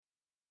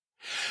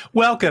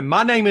Welcome.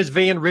 My name is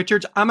Van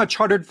Richards. I'm a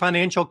chartered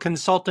financial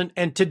consultant,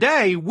 and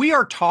today we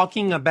are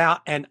talking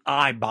about an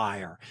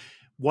iBuyer.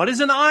 What is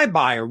an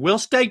iBuyer? Well,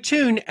 stay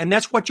tuned, and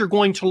that's what you're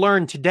going to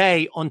learn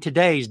today on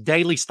today's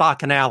Daily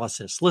Stock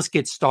Analysis. Let's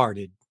get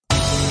started.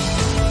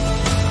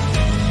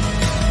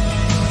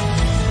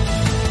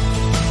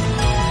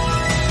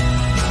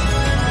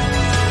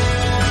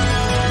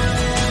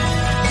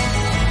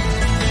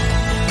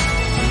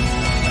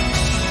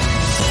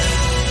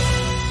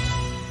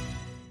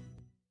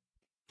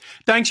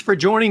 Thanks for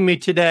joining me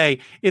today.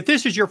 If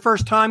this is your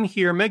first time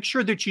here, make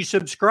sure that you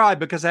subscribe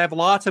because I have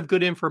lots of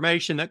good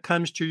information that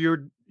comes to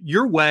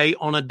your way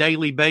on a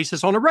daily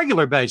basis, on a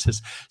regular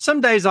basis. Some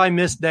days I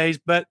miss days,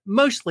 but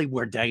mostly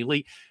we're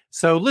daily.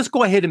 So let's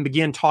go ahead and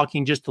begin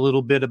talking just a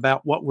little bit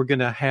about what we're going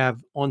to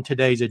have on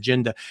today's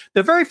agenda.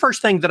 The very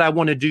first thing that I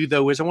want to do,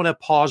 though, is I want to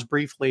pause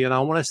briefly and I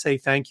want to say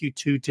thank you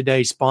to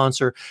today's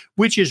sponsor,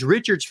 which is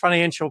Richards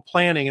Financial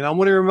Planning. And I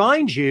want to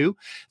remind you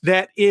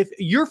that if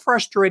you're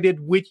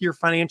frustrated with your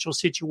financial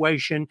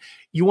situation,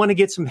 you want to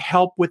get some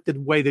help with the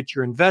way that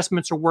your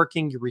investments are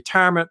working, your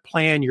retirement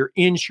plan, your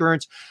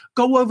insurance,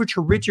 go over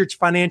to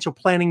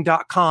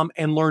richardsfinancialplanning.com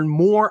and learn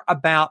more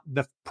about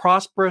the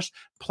prosperous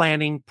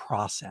planning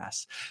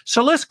process.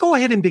 So let's go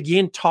ahead and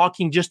begin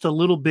talking just a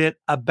little bit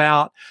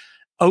about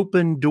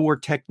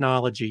Opendoor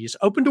Technologies.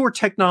 Opendoor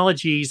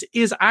Technologies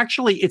is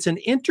it's an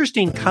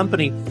interesting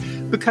company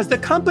because the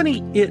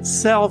company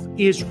itself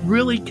is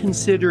really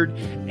considered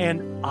an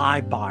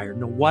iBuyer.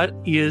 Now, what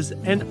is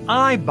an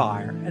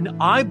iBuyer? An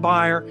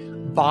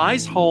iBuyer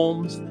buys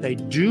homes, they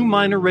do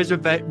minor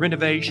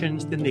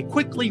renovations, then they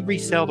quickly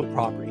resell the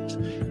properties.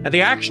 Now,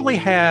 they actually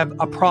have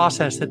a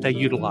process that they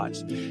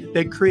utilize.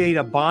 They create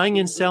a buying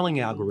and selling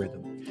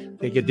algorithm.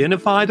 They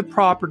identify the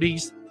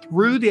properties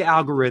through the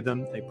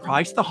algorithm, they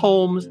price the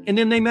homes, and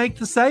then they make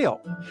the sale.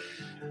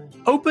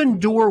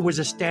 Opendoor was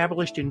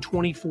established in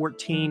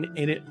 2014,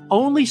 and it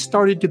only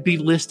started to be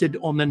listed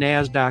on the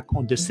NASDAQ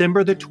on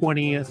December the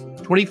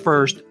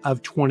 21st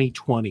of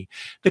 2020.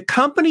 The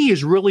company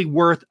is really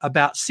worth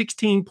about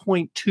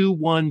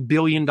 $16.21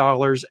 billion,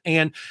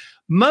 and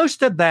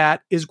most of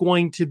that is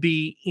going to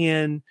be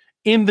in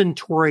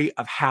inventory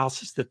of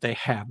houses that they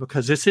have,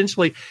 because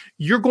essentially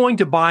you're going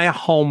to buy a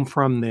home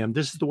from them.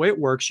 This is the way it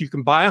works. You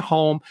can buy a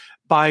home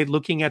by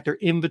looking at their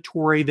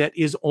inventory that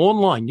is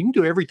online. You can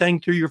do everything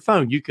through your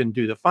phone. You can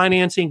do the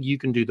financing, you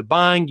can do the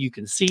buying, you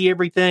can see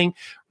everything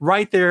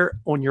right there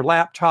on your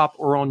laptop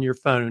or on your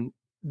phone.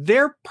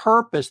 Their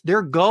purpose,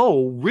 their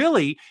goal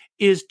really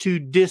is to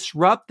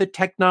disrupt the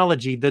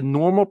technology, the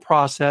normal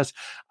process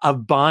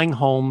of buying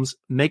homes,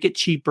 make it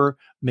cheaper,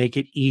 make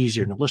it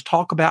easier. Now, let's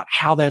talk about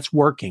how that's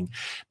working.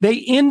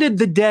 They ended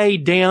the day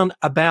down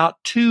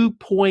about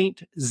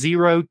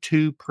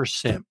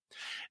 2.02%.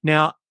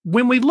 Now,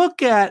 when we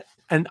look at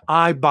an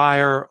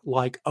iBuyer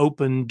like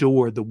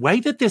Opendoor, the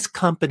way that this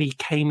company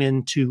came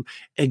into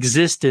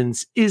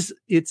existence it's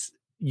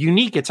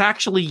unique. It's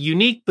actually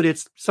unique, but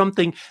it's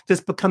something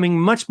that's becoming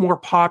much more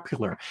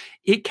popular.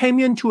 It came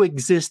into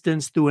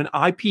existence through an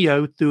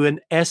IPO, through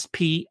an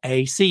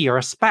SPAC or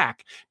a SPAC.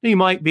 Now, you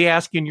might be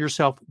asking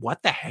yourself,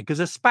 what the heck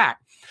is a SPAC?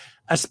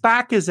 A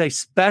SPAC is a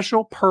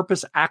special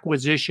purpose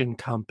acquisition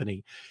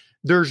company.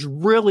 There's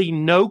really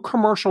no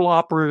commercial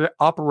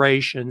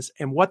operations.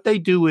 And what they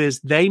do is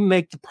they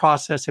make the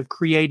process of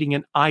creating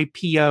an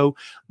IPO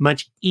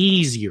much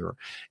easier.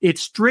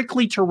 It's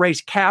strictly to raise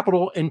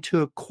capital and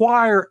to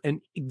acquire an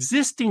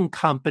existing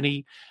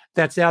company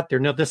that's out there.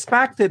 Now, the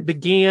SPAC that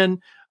began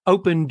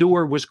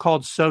Opendoor was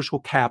called Social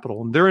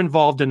Capital, and they're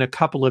involved in a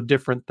couple of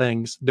different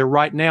things. They're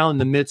right now in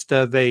the midst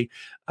of a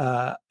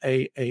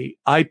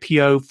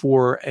IPO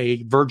for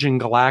a Virgin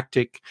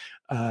Galactic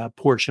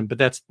portion, but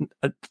that's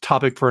a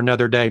topic for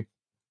another day.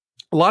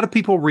 A lot of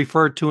people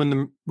refer to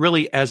them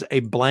really as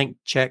a blank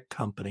check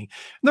company.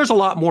 And there's a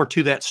lot more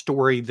to that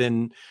story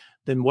than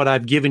what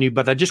I've given you,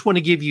 but I just want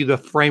to give you the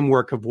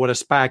framework of what a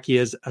SPAC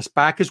is. A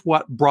SPAC is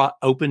what brought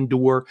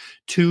Opendoor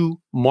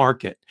to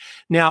market.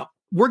 Now,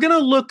 we're going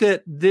to look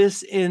at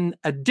this in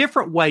a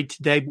different way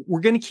today, but we're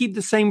going to keep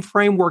the same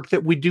framework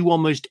that we do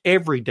almost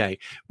every day.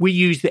 We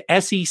use the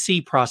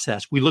SEC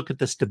process. We look at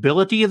the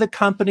stability of the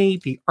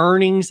company, the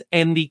earnings,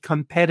 and the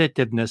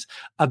competitiveness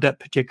of that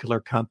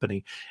particular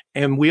company.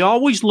 And we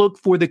always look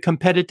for the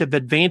competitive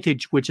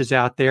advantage which is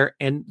out there,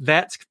 and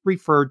that's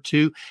referred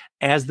to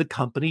as the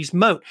company's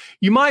moat.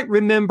 You might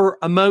remember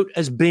a moat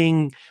as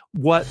being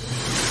what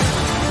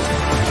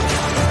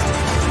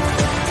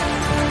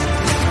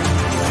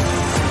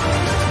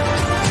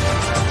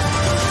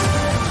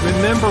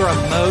Remember, a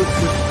moat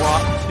was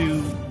brought to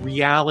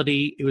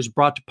reality. It was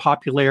brought to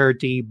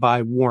popularity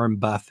by Warren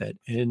Buffett.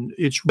 And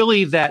it's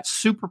really that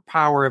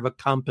superpower of a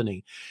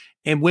company.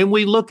 And when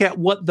we look at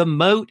what the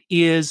moat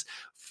is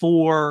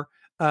for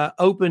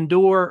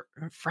Opendoor,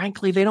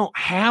 frankly, they don't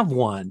have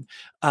one.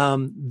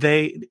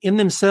 They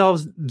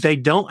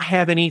don't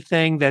have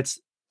anything that's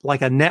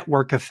like a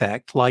network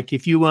effect. Like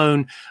if you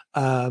own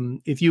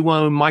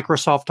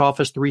Microsoft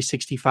Office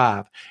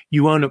 365,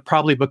 you own it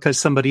probably because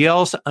somebody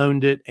else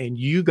owned it and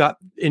you got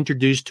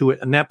introduced to it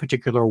in that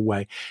particular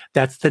way.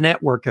 That's the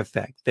network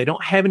effect. They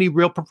don't have any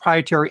real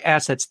proprietary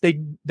assets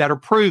that are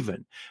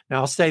proven.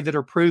 Now I'll say that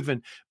are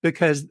proven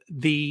because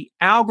the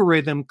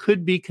algorithm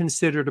could be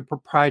considered a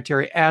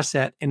proprietary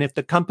asset. And if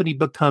the company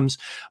becomes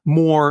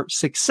more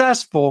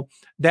successful,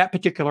 that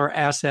particular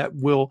asset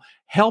will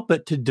help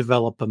it to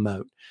develop a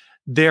moat.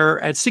 They're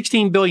at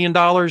 $16 billion.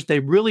 They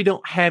really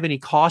don't have any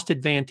cost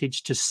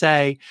advantage to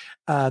say.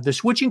 The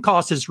switching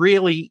cost is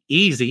really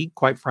easy,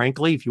 quite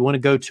frankly. If you want to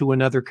go to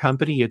another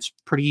company, it's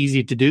pretty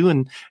easy to do.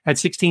 And at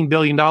 $16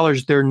 billion,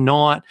 they're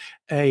not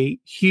a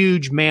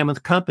huge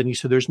mammoth company.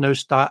 So there's no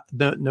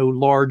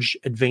large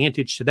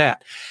advantage to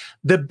that.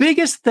 The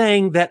biggest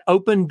thing that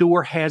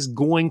Opendoor has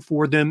going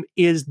for them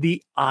is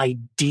the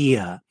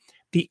idea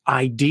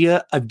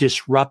of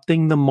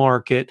disrupting the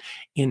market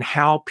in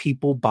how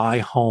people buy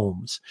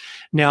homes.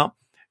 Now,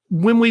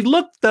 when we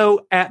look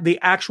though at the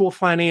actual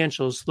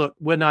financials, look,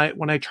 when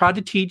I tried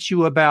to teach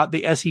you about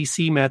the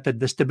SEC method,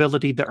 the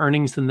stability, the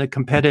earnings, and the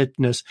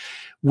competitiveness,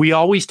 we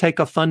always take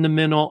a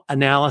fundamental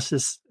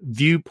analysis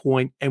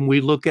viewpoint and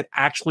we look at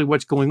actually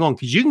what's going on,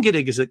 because you can get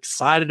as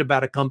excited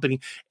about a company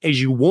as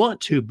you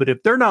want to, but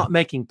if they're not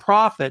making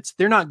profits,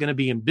 they're not going to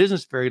be in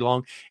business very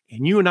long.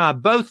 And you and I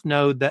both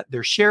know that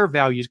their share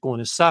value is going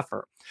to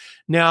suffer.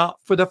 Now,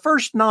 for the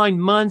first 9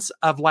 months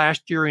of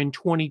last year in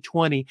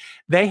 2020,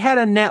 they had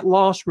a net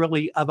loss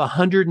really of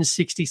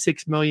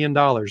 $166 million.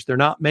 They're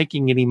not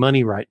making any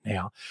money right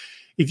now.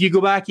 If you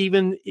go back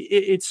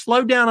it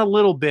slowed down a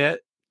little bit,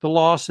 the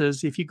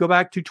losses. If you go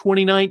back to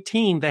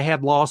 2019, they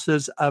had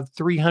losses of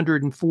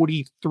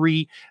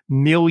 $343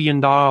 million.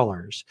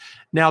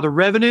 Now, the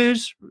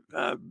revenues,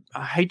 I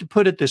hate to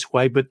put it this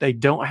way, but they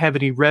don't have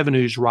any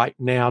revenues right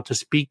now to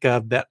speak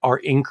of that are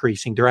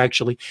increasing. They're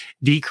actually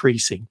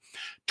decreasing.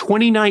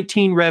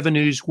 2019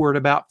 revenues were at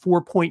about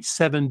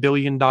 $4.7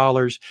 billion.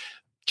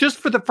 Just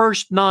for the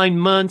first 9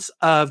 months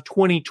of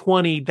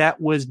 2020, that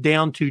was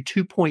down to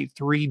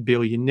 $2.3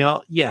 billion.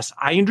 Now, yes,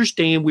 I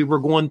understand we were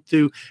going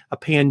through a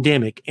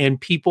pandemic and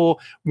people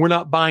were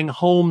not buying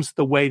homes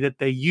the way that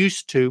they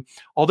used to,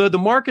 although the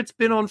market's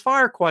been on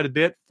fire quite a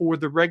bit for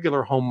the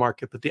regular home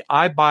market, but the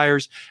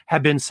iBuyers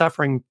have been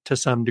suffering to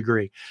some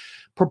degree.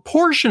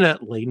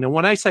 Proportionately, now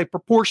when I say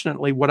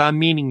proportionately, what I'm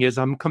meaning is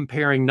I'm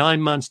comparing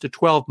 9 months to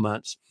 12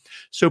 months.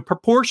 So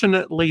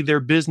proportionately, their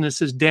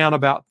business is down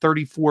about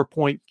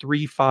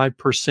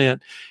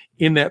 34.35%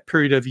 in that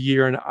period of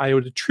year. And I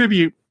would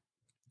attribute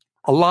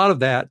a lot of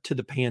that to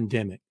the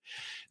pandemic.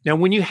 Now,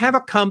 when you have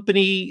a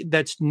company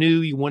that's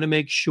new, you want to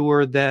make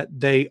sure that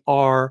they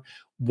are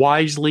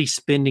wisely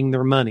spending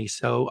their money.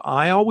 So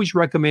I always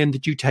recommend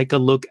that you take a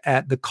look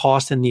at the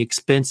cost and the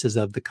expenses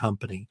of the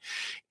company.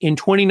 In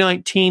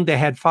 2019, they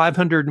had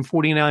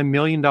 $549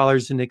 million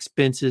in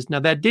expenses. Now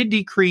that did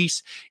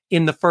decrease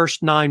in the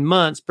first 9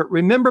 months, but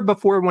remember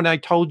before when I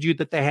told you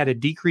that they had a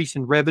decrease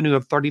in revenue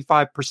of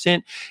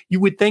 35%, you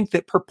would think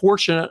that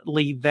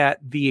proportionately that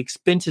the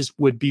expenses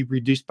would be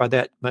reduced by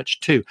that much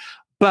too,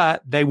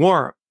 but they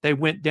weren't. They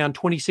went down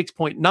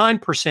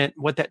 26.9%.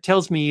 What that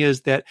tells me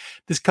is that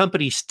this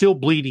company is still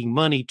bleeding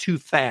money too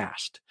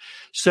fast.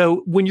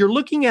 So when you're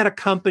looking at a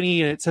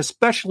company, and it's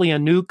especially a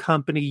new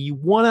company, you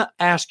want to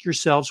ask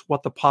yourselves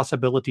what the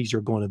possibilities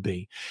are going to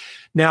be.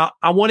 Now,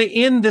 I want to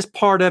end this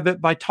part of it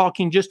by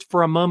talking just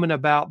for a moment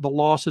about the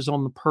losses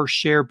on the per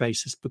share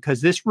basis,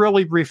 because this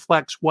really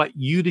reflects what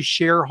you, the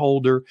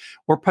shareholder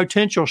or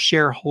potential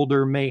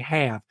shareholder, may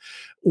have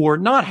or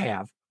not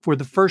have. For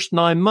the first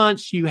 9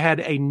 months, you had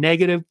a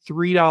negative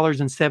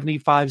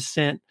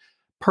 $3.75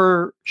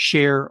 per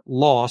share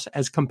loss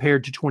as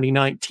compared to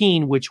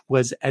 2019, which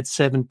was at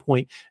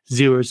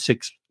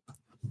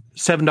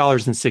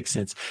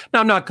 $7.06. Now,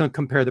 I'm not going to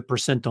compare the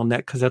percent on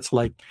that because that's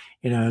like,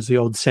 as the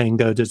old saying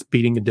goes, it's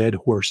beating a dead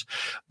horse.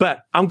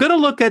 But I'm going to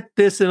look at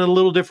this in a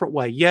little different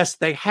way. Yes,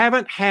 they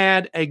haven't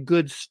had a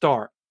good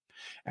start.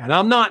 And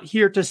I'm not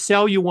here to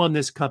sell you on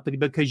this company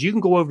because you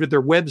can go over to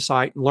their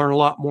website and learn a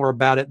lot more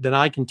about it than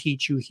I can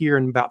teach you here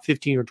in about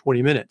 15 or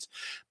 20 minutes.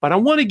 But I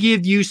want to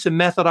give you some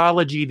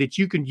methodology that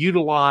you can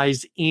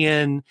utilize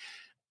in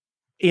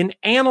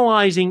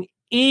analyzing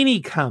any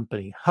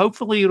company.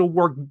 Hopefully it'll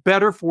work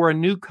better for a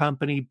new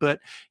company,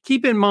 but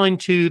keep in mind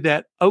too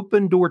that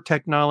Opendoor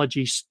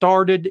technology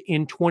started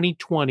in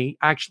 2020,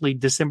 actually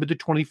December the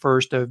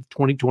 21st of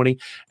 2020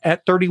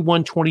 at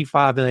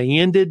 31.25, and they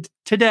ended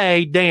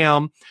today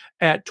down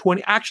at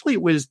 20. Actually,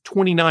 it was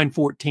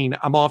 29.14.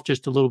 I'm off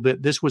just a little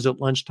bit. This was at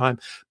lunchtime,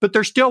 but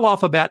they're still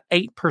off about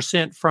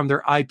 8% from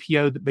their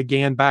IPO that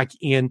began back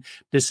in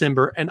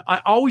December. And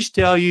I always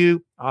tell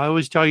you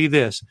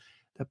this.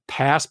 The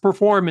past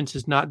performance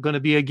is not going to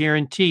be a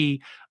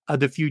guarantee of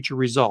the future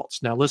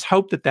results. Now, let's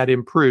hope that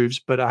improves,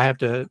 but I have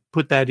to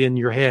put that in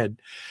your head.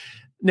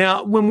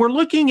 Now, when we're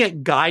looking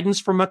at guidance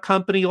from a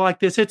company like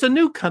this, it's a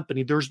new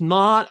company. There's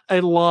not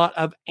a lot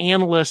of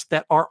analysts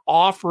that are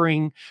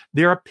offering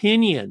their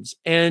opinions,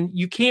 and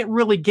you can't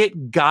really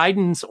get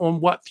guidance on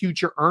what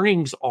future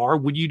earnings are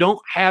when you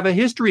don't have a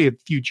history of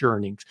future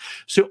earnings.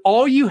 So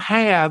all you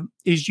have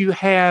is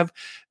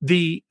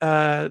the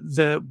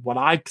what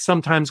I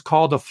sometimes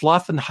call the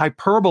fluff and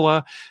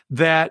hyperbola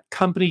that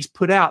companies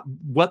put out,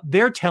 what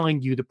they're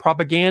telling you, the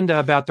propaganda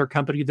about their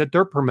company that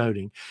they're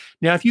promoting.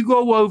 Now, if you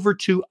go over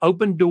to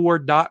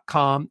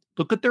Opendoor.com,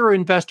 look at their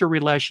investor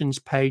relations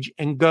page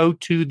and go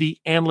to the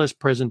analyst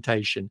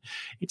presentation.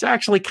 It's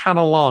actually kind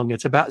of long.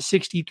 It's about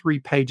 63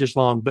 pages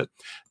long, but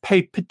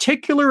pay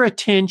particular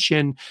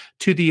attention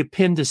to the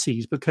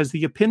appendices because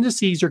the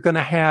appendices are going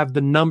to have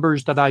the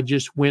numbers that I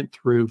just went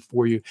through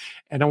for you.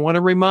 And I want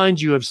to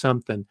remind you of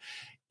something.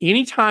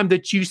 Anytime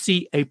that you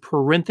see a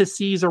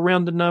parentheses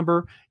around the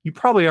number, you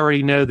probably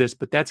already know this,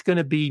 but that's going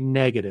to be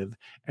negative.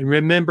 And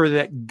remember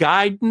that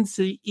guidance,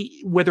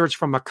 whether it's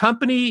from a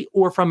company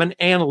or from an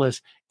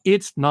analyst,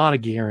 it's not a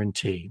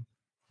guarantee.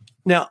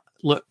 Now,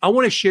 look, I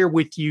want to share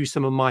with you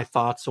some of my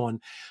thoughts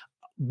on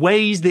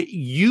ways that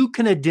you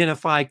can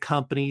identify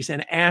companies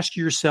and ask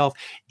yourself,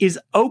 is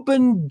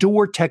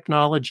Opendoor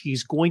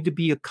Technologies going to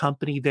be a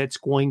company that's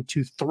going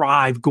to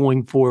thrive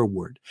going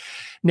forward?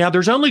 Now,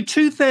 there's only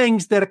two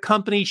things that a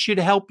company should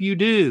help you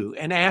do,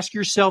 and ask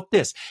yourself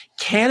this: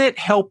 can it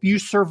help you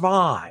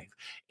survive?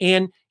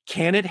 And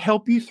can it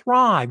help you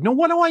thrive? Now,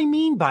 what do I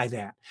mean by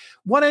that?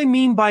 What I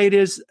mean by it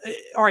is,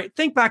 all right,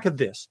 think back of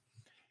this.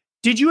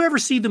 Did you ever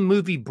see the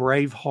movie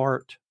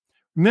Braveheart?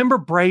 Remember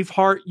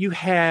Braveheart? You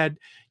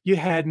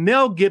had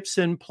Mel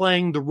Gibson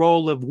playing the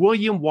role of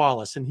William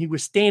Wallace, and he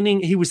was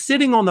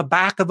sitting on the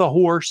back of a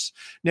horse.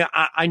 Now,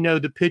 I know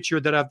the picture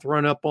that I've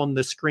thrown up on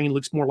the screen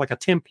looks more like a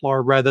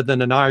Templar rather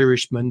than an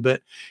Irishman,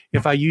 but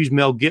if I use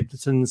Mel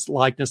Gibson's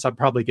likeness, I'd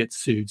probably get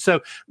sued.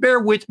 So bear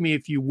with me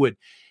if you would.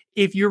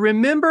 If you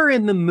remember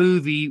in the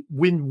movie,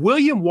 when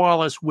William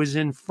Wallace was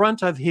in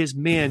front of his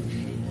men,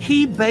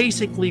 he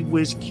basically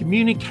was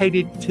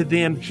communicated to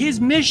them his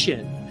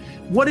mission.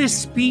 What his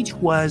speech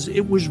was,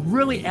 it was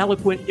really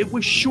eloquent. It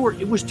was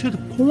short. It was to the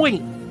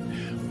point.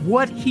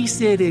 What he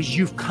said is,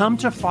 you've come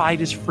to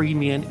fight as free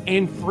men,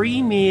 and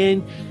free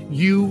men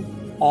you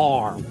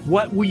are.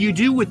 What will you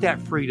do with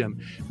that freedom?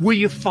 Will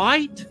you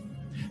fight?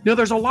 Now,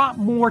 there's a lot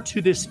more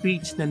to this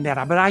speech than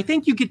that, but I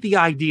think you get the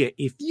idea.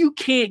 If you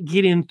can't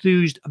get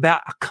enthused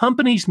about a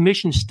company's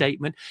mission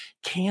statement,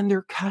 can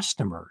their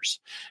customers?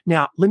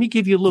 Now, let me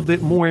give you a little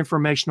bit more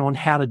information on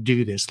how to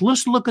do this.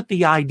 Let's look at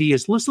the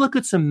ideas. Let's look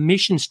at some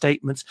mission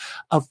statements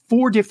of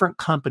 4 different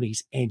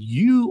companies, and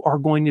you are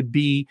going to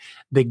be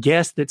the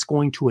guest that's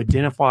going to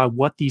identify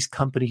what these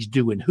companies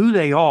do and who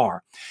they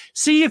are.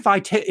 See, if I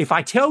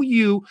tell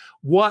you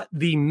what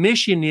the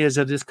mission is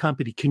of this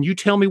company, can you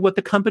tell me what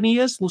the company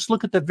is? Let's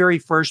look at the very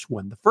first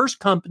one. The first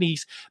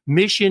company's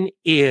mission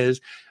is,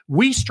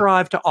 we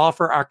strive to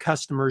offer our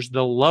customers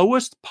the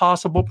lowest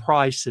possible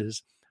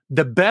prices,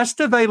 the best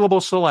available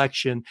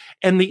selection,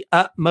 and the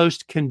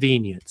utmost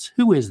convenience.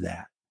 Who is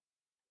that?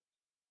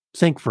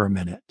 Think for a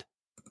minute.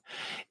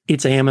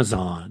 It's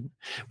Amazon.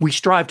 We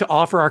strive to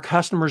offer our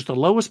customers the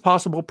lowest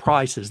possible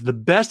prices, the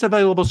best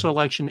available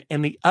selection,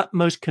 and the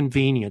utmost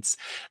convenience.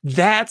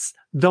 That's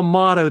the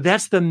motto.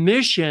 That's the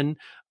mission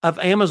of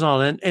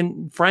Amazon.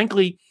 And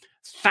frankly,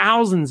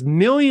 thousands,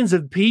 millions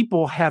of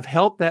people have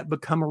helped that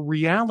become a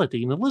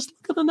reality. Now, let's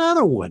look at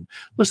another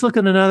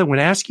one.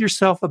 Ask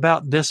yourself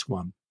about this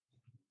one.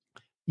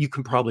 You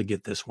can probably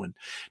get this one.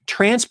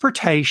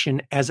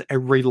 Transportation as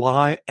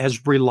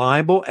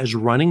reliable as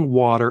running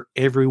water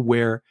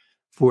everywhere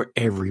for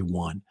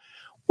everyone.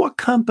 What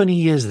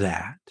company is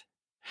that?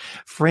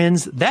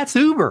 Friends, that's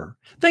Uber.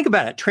 Think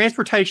about it.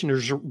 Transportation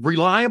is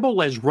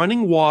reliable as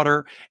running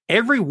water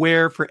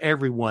everywhere for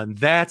everyone.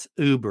 That's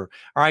Uber.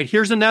 All right,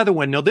 here's another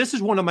one. Now, this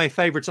is one of my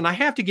favorites, and I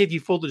have to give you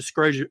full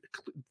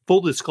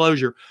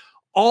disclosure.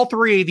 All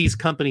 3 of these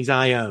companies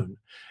I own.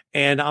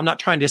 And I'm not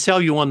trying to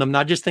sell you on them.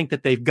 I just think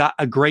that they've got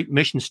a great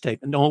mission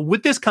statement. Now,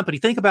 with this company,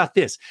 think about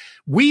this.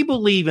 We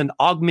believe in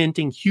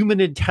augmenting human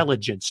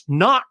intelligence,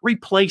 not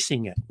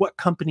replacing it. What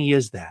company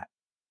is that?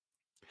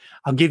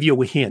 I'll give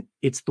you a hint.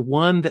 It's the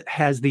one that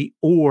has the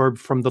orb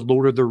from the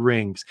Lord of the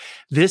Rings.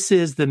 This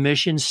is the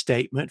mission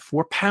statement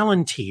for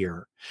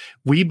Palantir.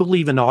 We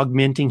believe in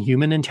augmenting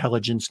human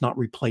intelligence, not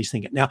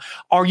replacing it. Now,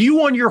 are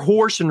you on your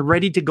horse and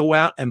ready to go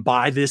out and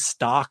buy this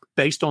stock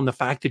based on the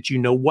fact that you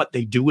know what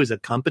they do as a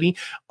company?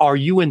 Are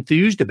you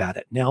enthused about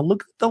it? Now,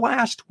 look at the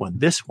last one,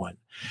 this one.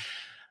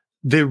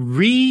 The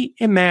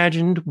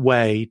reimagined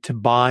way to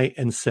buy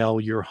and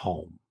sell your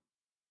home.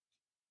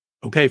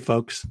 Okay,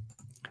 folks.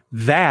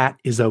 That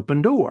is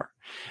Opendoor.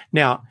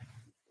 Now,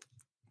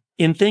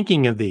 in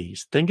thinking of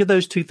these, think of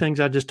those 2 things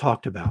I just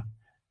talked about.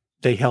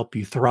 They help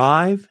you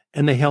thrive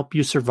and they help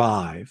you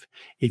survive.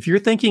 If you're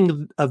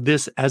thinking of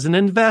this as an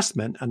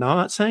investment, and I'm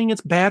not saying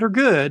it's bad or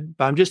good,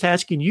 but I'm just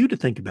asking you to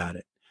think about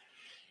it.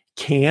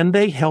 Can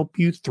they help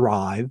you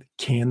thrive?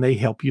 Can they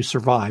help you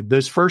survive?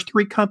 Those first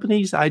three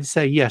companies, I'd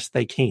say, yes,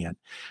 they can.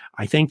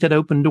 I think that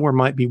Opendoor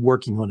might be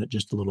working on it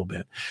just a little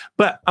bit.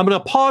 But I'm going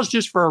to pause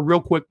just for a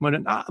real quick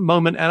moment,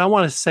 and I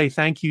want to say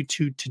thank you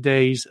to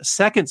today's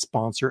second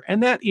sponsor,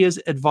 and that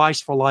is Advice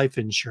for Life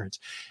Insurance.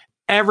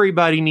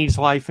 Everybody needs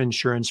life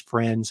insurance,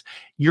 friends.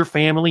 Your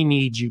family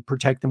needs you.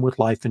 Protect them with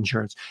life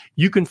insurance.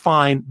 You can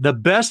find the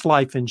best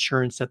life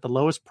insurance at the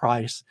lowest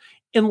price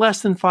in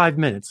less than 5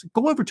 minutes.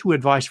 Go over to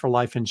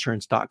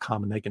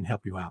adviceforlifeinsurance.com and they can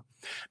help you out.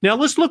 Now,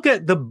 let's look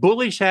at the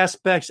bullish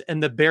aspects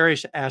and the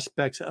bearish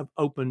aspects of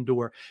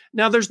Opendoor.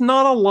 Now, there's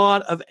not a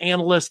lot of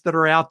analysts that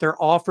are out there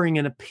offering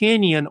an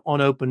opinion on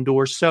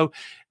Opendoor. So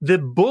the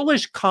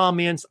bullish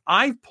comments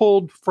I've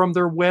pulled from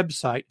their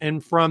website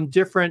and from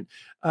different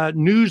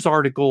news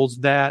articles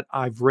that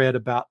I've read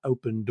about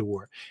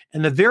Opendoor.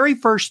 And the very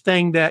first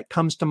thing that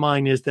comes to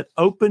mind is that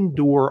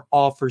Opendoor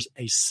offers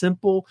a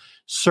simple,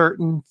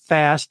 certain,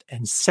 fast,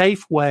 and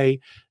safe way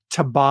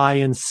to buy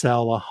and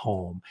sell a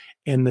home.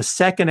 And the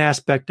second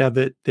aspect of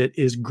it that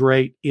is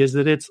great is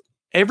that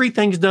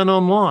everything's done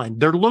online.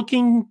 They're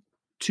looking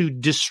to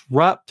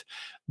disrupt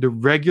the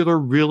regular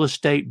real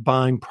estate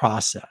buying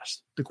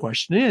process. The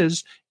question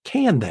is,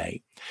 can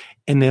they?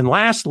 And then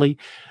lastly,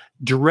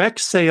 direct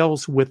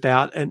sales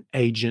without an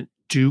agent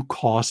do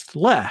cost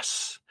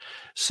less.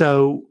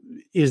 So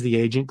is the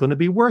agent going to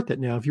be worth it?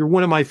 Now, if you're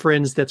one of my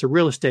friends that's a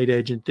real estate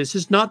agent, this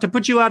is not to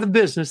put you out of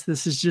business.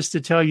 This is just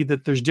to tell you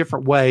that there's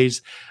different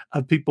ways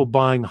of people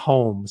buying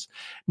homes.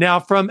 Now,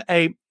 from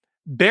a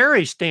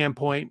bearish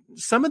standpoint,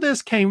 some of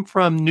this came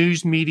from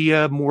news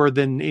media more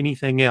than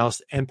anything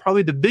else. And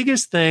probably the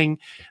biggest thing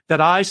that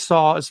I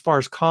saw as far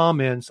as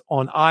comments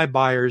on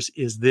iBuyers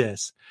is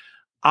this.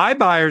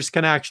 iBuyers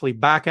can actually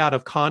back out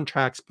of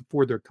contracts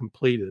before they're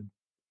completed.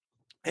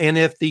 And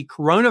if the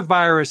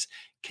coronavirus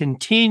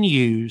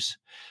continues,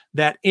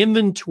 that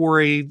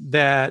inventory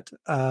that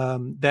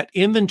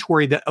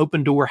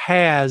Opendoor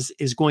has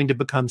is going to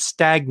become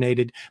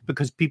stagnated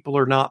because people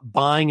are not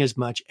buying as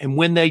much. And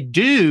when they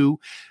do,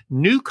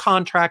 new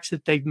contracts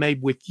that they've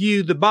made with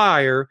you, the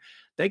buyer,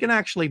 they can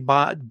actually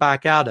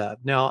back out of.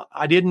 Now,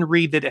 I didn't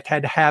read that it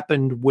had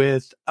happened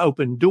with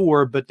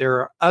Opendoor, but there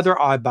are other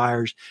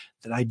iBuyers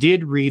that I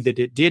did read that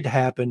it did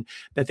happen,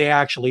 that they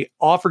actually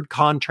offered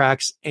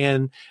contracts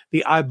and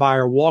the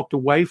iBuyer walked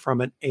away from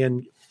it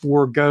and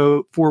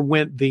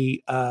forwent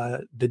the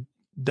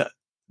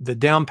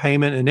down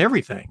payment and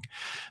everything.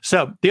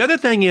 So the other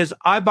thing is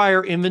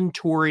iBuyer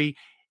inventory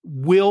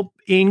will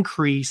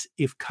increase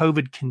if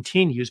COVID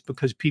continues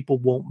because people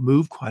won't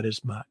move quite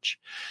as much.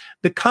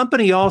 The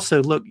company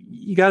also, look,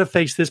 you got to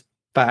face this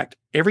fact.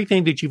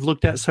 Everything that you've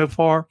looked at so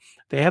far,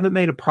 they haven't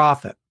made a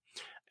profit.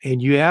 And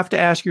you have to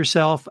ask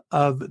yourself,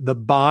 of the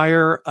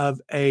buyer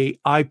of a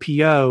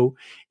IPO,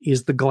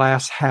 is the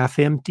glass half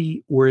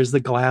empty or is the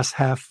glass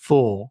half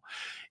full?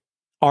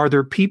 Are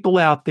there people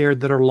out there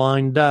that are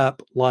lined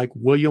up like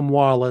William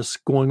Wallace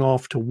going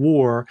off to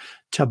war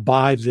to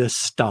buy this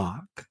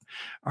stock?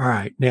 All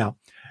right. Now,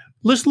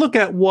 let's look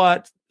at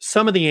what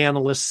some of the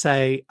analysts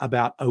say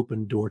about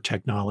Opendoor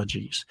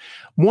Technologies.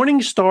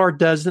 Morningstar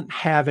doesn't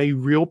have a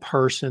real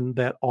person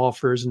that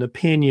offers an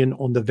opinion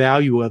on the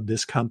value of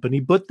this company,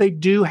 but they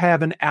do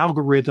have an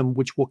algorithm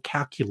which will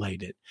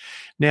calculate it.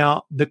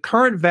 Now, the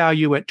current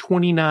value at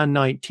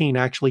 $29.19,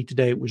 actually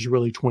today it was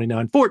really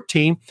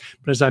 $29.14,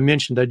 but as I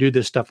mentioned, I do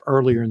this stuff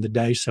earlier in the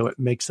day, so it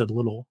makes it a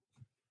little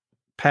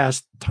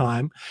past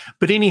time.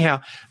 But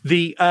anyhow,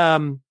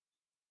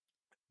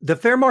 the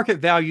fair market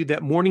value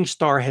that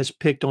Morningstar has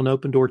picked on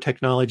Opendoor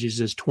Technologies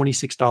is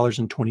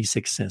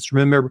 $26.26.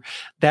 Remember,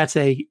 that's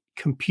a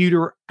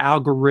computer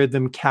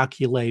algorithm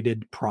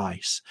calculated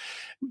price.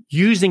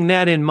 Using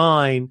that in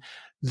mind,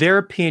 their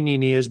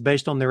opinion is,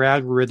 based on their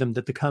algorithm,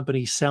 that the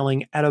company is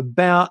selling at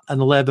about an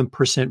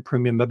 11%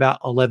 premium, about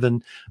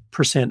 11%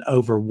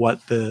 over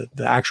what the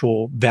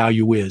actual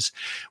value is.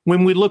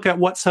 When we look at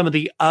what some of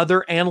the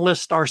other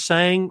analysts are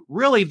saying,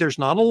 really, there's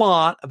not a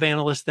lot of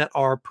analysts that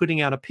are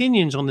putting out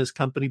opinions on this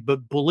company,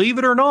 but believe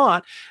it or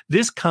not,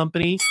 this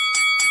company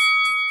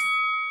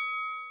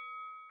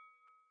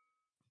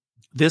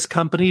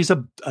is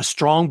a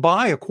strong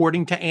buy,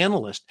 according to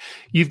analysts.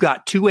 You've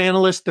got two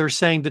analysts that are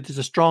saying that it's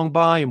a strong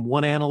buy and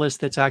one analyst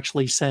that's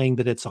actually saying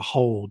that it's a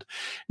hold.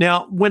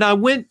 Now, when I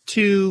went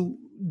to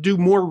do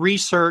more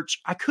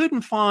research, I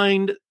couldn't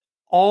find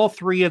all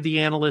three of the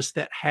analysts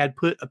that had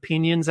put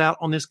opinions out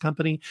on this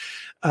company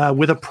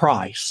with a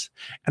price.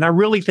 And I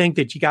really think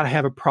that you got to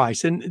have a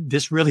price. And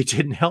this really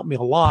didn't help me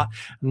a lot.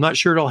 I'm not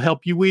sure it'll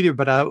help you either,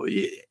 but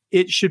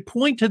it should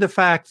point to the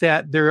fact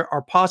that there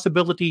are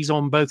possibilities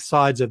on both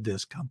sides of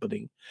this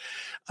company.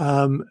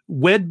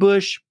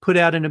 Wedbush put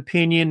out an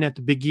opinion at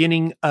the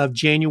beginning of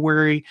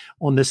January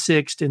on the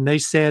 6th, and they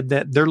said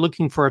that they're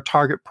looking for a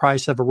target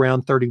price of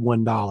around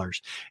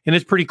 $31. And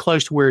it's pretty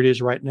close to where it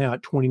is right now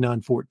at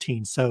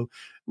 $29.14. So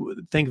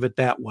think of it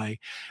that way.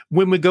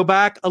 When we go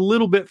back a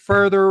little bit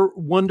further,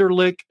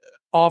 Wunderlich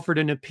offered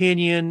an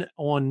opinion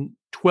on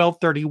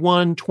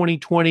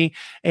 12/31/2020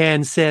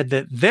 and said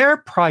that their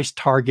price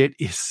target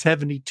is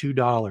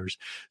 $72.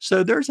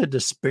 So there's a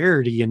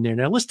disparity in there.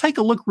 Now let's take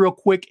a look real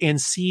quick and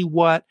see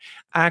what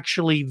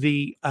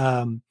actually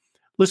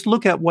let's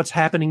look at what's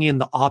happening in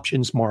the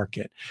options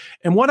market.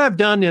 And what I've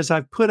done is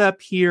I've put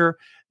up here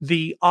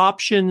the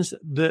options,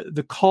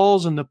 the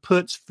calls and the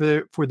puts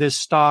for this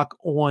stock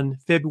on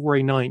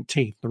February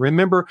 19th. Now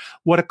remember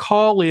what a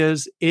call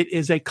is. It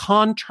is a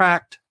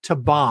contract to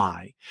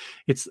buy.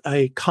 It's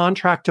a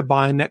contract to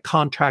buy, and that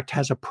contract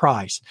has a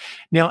price.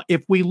 Now,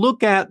 if we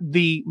look at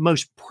the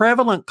most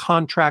prevalent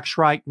contracts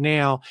right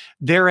now,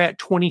 they're at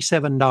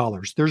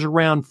 $27. There's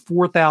around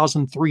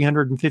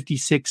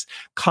 4,356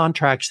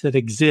 contracts that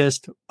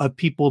exist of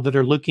people that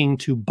are looking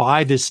to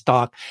buy this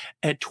stock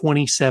at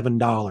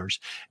 $27.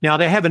 Now,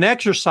 they haven't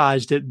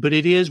exercised it, but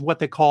it is what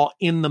they call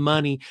in the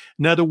money.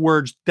 In other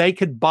words, they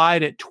could buy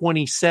it at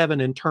 27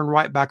 and turn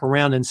right back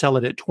around and sell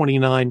it at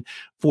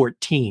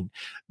 29.14.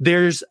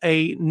 There's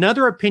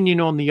another opinion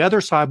on the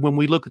other side when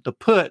we look at the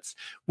puts.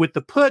 With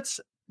the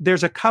puts,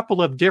 there's a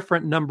couple of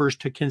different numbers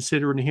to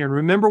consider in here. And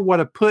remember what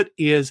a put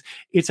is.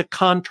 It's a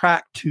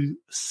contract to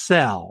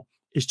sell.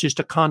 It's just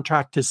a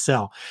contract to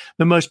sell.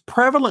 The most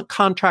prevalent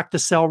contract to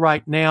sell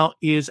right now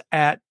is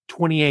at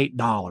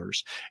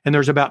 $28. And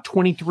there's about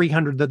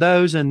 2,300 of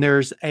those. And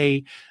there's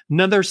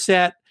another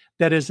set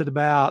that is at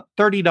about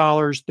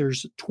 $30.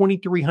 There's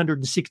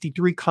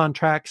 2,363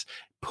 contracts,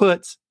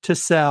 puts to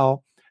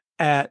sell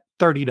at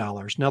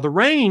 $30. Now, the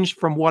range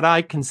from what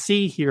I can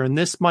see here, and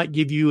this might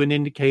give you an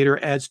indicator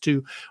as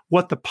to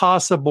what the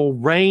possible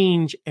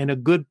range and a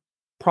good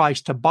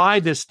price to buy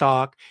this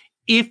stock,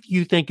 if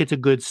you think it's a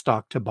good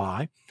stock to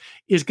buy,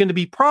 is going to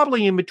be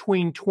probably in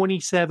between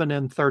 $27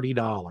 and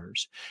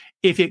 $30.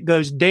 If it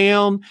goes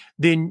down,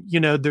 then,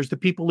 there's the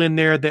people in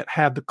there that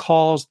have the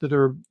calls that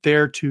are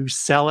there to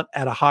sell it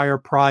at a higher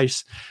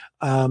price.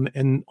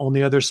 And on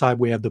the other side,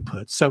 we have the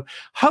puts. So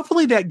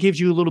hopefully that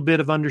gives you a little bit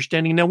of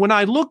understanding. Now, when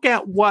I look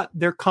at what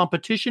their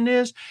competition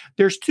is,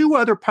 there's two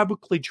other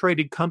publicly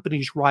traded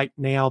companies right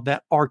now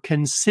that are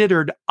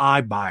considered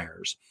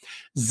iBuyers,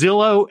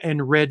 Zillow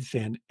and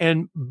Redfin.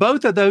 And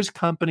both of those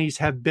companies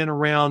have been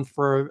around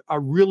for a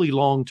really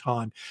long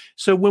time.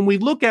 So when we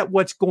look at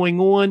what's going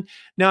on,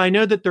 now I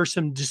know that there's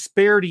some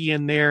disparity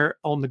in there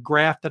on the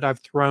graph that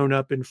I've thrown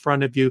up in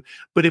front of you.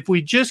 But if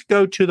we just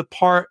go to the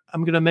part,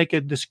 I'm going to make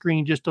the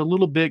screen just a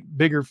little bit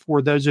bigger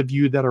for those of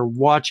you that are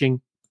watching,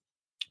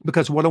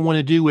 because what I want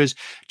to do is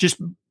just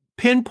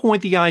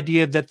pinpoint the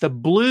idea that the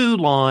blue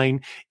line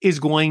is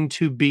going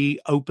to be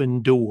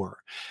Opendoor.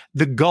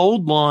 The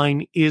gold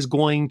line is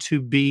going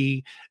to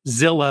be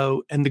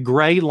Zillow, and the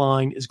gray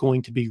line is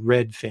going to be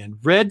Redfin.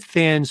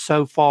 Redfin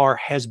so far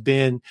has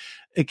been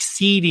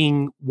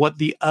exceeding what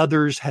the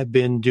others have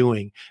been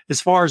doing. As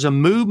far as a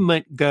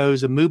movement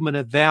goes, a movement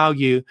of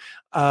value,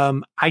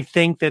 I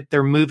think that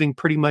they're moving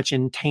pretty much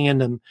in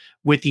tandem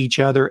with each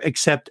other,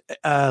 except,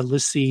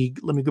 let's see,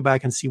 let me go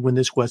back and see when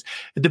this was.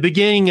 At the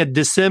beginning of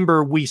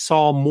December, we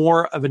saw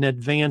more of an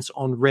advance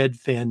on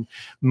Redfin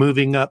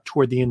moving up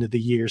toward the end of the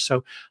year.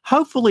 So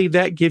hopefully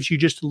that gives you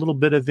just a little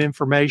bit of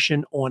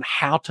information on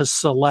how to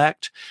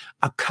select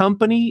a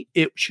company.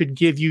 It should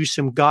give you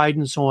some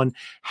guidance on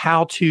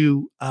how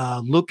to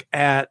look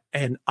at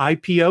an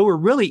IPO or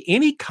really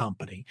any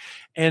company.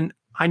 And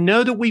I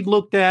know that we've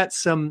looked at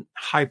some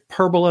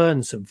hyperbola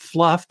and some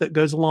fluff that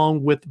goes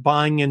along with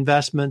buying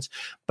investments,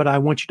 but I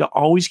want you to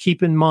always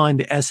keep in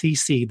mind the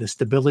SEC, the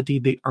stability,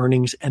 the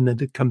earnings, and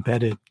the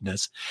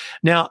competitiveness.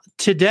 Now,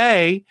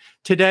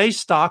 today's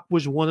stock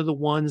was one of the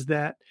ones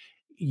that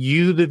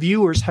you, the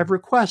viewers, have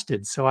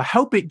requested. So I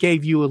hope it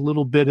gave you a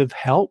little bit of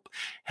helped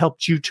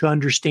you to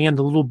understand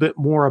a little bit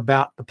more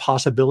about the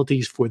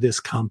possibilities for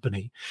this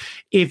company.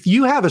 If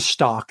you have a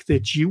stock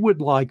that you would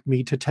like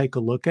me to take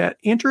a look at,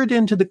 enter it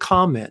into the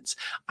comments.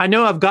 I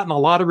know I've gotten a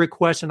lot of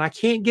requests and I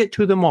can't get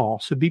to them all,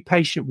 so be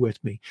patient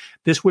with me.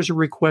 This was a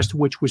request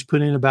which was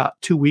put in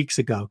about 2 weeks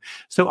ago.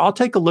 So I'll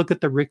take a look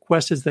at the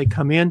requests as they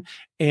come in.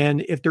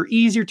 And if they're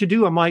easier to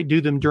do, I might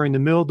do them during the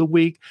middle of the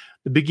week.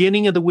 The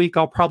beginning of the week,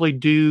 I'll probably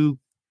do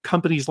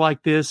companies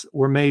like this,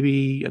 or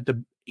maybe at the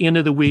end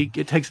of the week.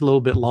 It takes a little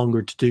bit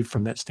longer to do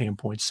from that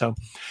standpoint. So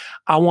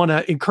I want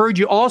to encourage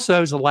you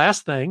also, as the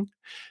last thing,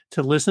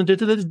 to listen to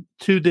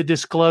the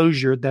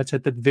disclosure that's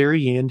at the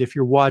very end. If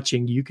you're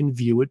watching, you can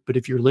view it, but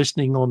if you're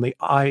listening on the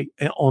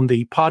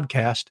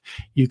podcast,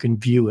 you can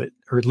view it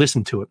or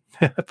listen to it.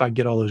 If I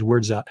get all those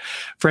words out.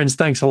 Friends,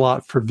 thanks a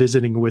lot for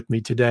visiting with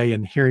me today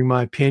and hearing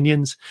my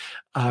opinions.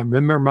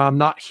 Remember, I'm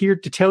not here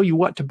to tell you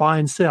what to buy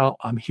and sell.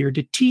 I'm here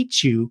to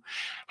teach you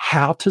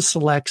how to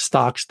select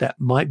stocks that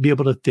might be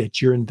able to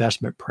fit your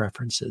investment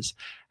preferences.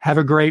 Have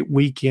a great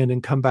weekend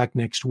and come back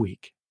next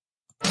week.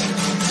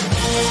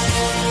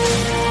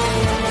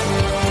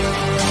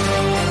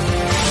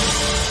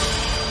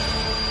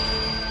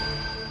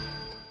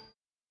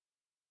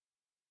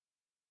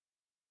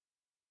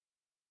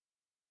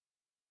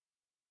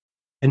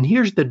 And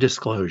here's the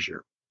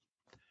disclosure.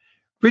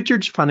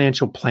 Richards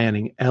Financial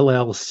Planning,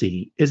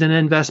 LLC, is an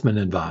investment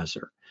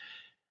advisor.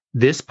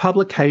 This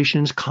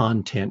publication's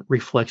content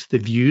reflects the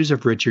views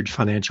of Richards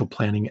Financial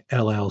Planning,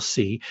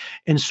 LLC,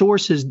 and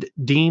sources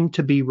deemed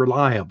to be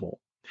reliable.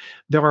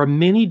 There are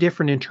many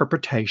different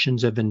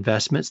interpretations of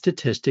investment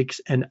statistics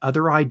and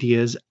other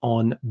ideas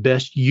on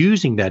best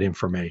using that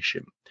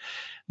information.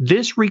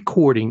 This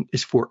recording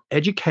is for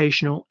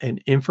educational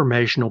and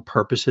informational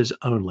purposes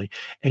only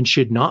and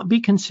should not be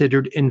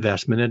considered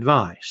investment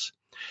advice.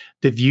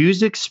 The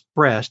views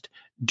expressed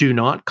do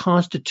not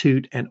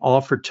constitute an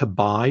offer to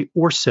buy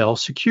or sell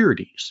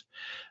securities.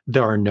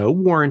 There are no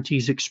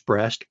warranties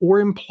expressed or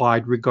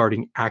implied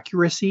regarding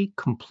accuracy,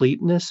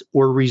 completeness,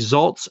 or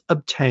results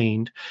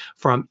obtained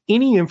from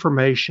any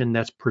information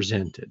that's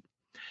presented.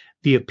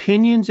 The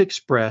opinions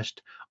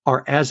expressed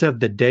are as of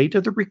the date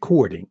of the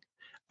recording.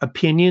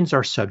 Opinions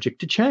are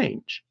subject to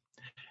change.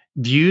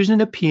 Views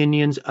and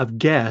opinions of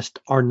guests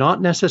are not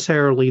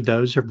necessarily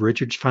those of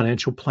Richards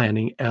Financial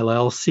Planning,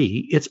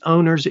 LLC, its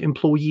owners,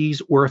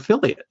 employees, or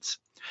affiliates.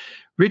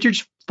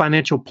 Richards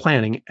Financial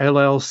Planning,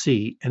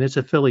 LLC, and its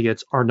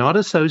affiliates are not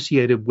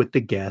associated with the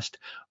guest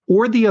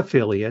or the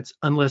affiliates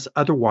unless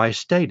otherwise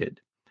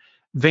stated.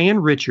 Van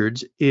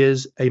Richards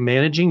is a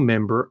managing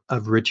member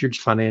of Richards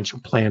Financial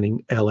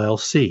Planning,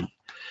 LLC.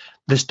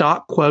 The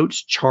stock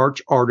quotes,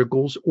 charts,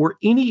 articles, or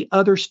any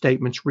other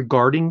statements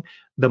regarding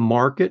the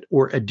market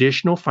or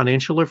additional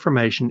financial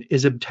information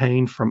is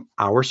obtained from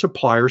our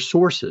supplier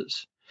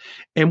sources,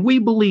 and we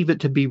believe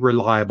it to be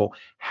reliable.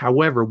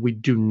 However, we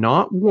do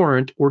not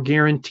warrant or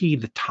guarantee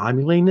the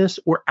timeliness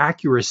or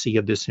accuracy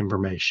of this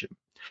information.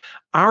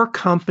 Our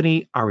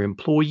company, our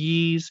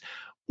employees,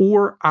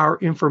 or our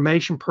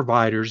information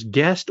providers,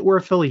 guests, or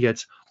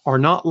affiliates are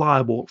not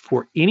liable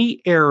for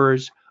any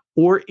errors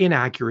or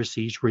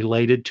inaccuracies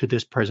related to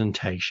this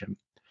presentation.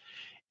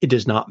 It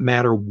does not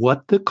matter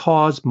what the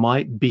cause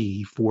might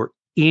be for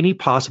any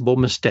possible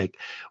mistake.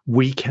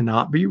 We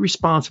cannot be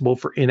responsible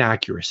for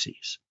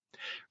inaccuracies.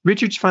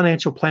 Richards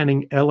Financial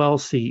Planning,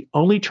 LLC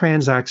only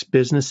transacts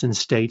business in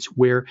states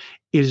where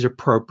it is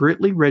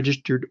appropriately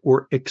registered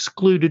or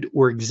excluded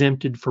or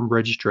exempted from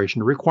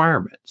registration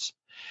requirements.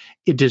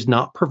 It does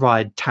not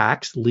provide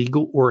tax,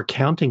 legal, or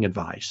accounting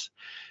advice.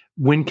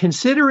 When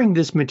considering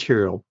this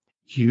material,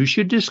 you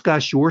should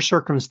discuss your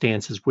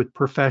circumstances with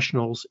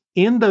professionals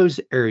in those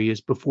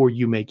areas before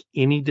you make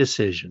any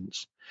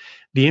decisions.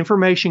 The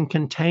information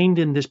contained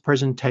in this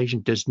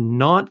presentation does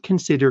not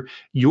consider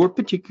your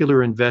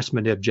particular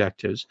investment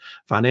objectives,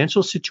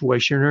 financial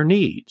situation, or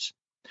needs.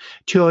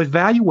 To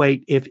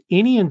evaluate if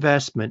any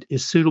investment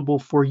is suitable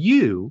for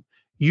you,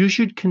 you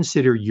should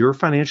consider your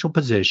financial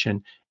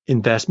position,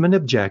 investment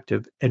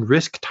objective, and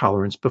risk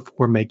tolerance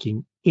before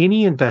making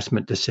any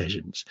investment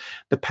decisions.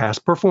 The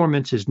past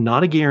performance is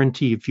not a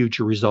guarantee of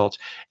future results,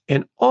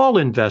 and all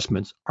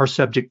investments are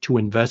subject to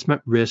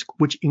investment risk,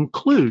 which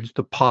includes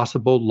the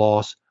possible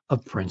loss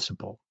of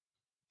principal.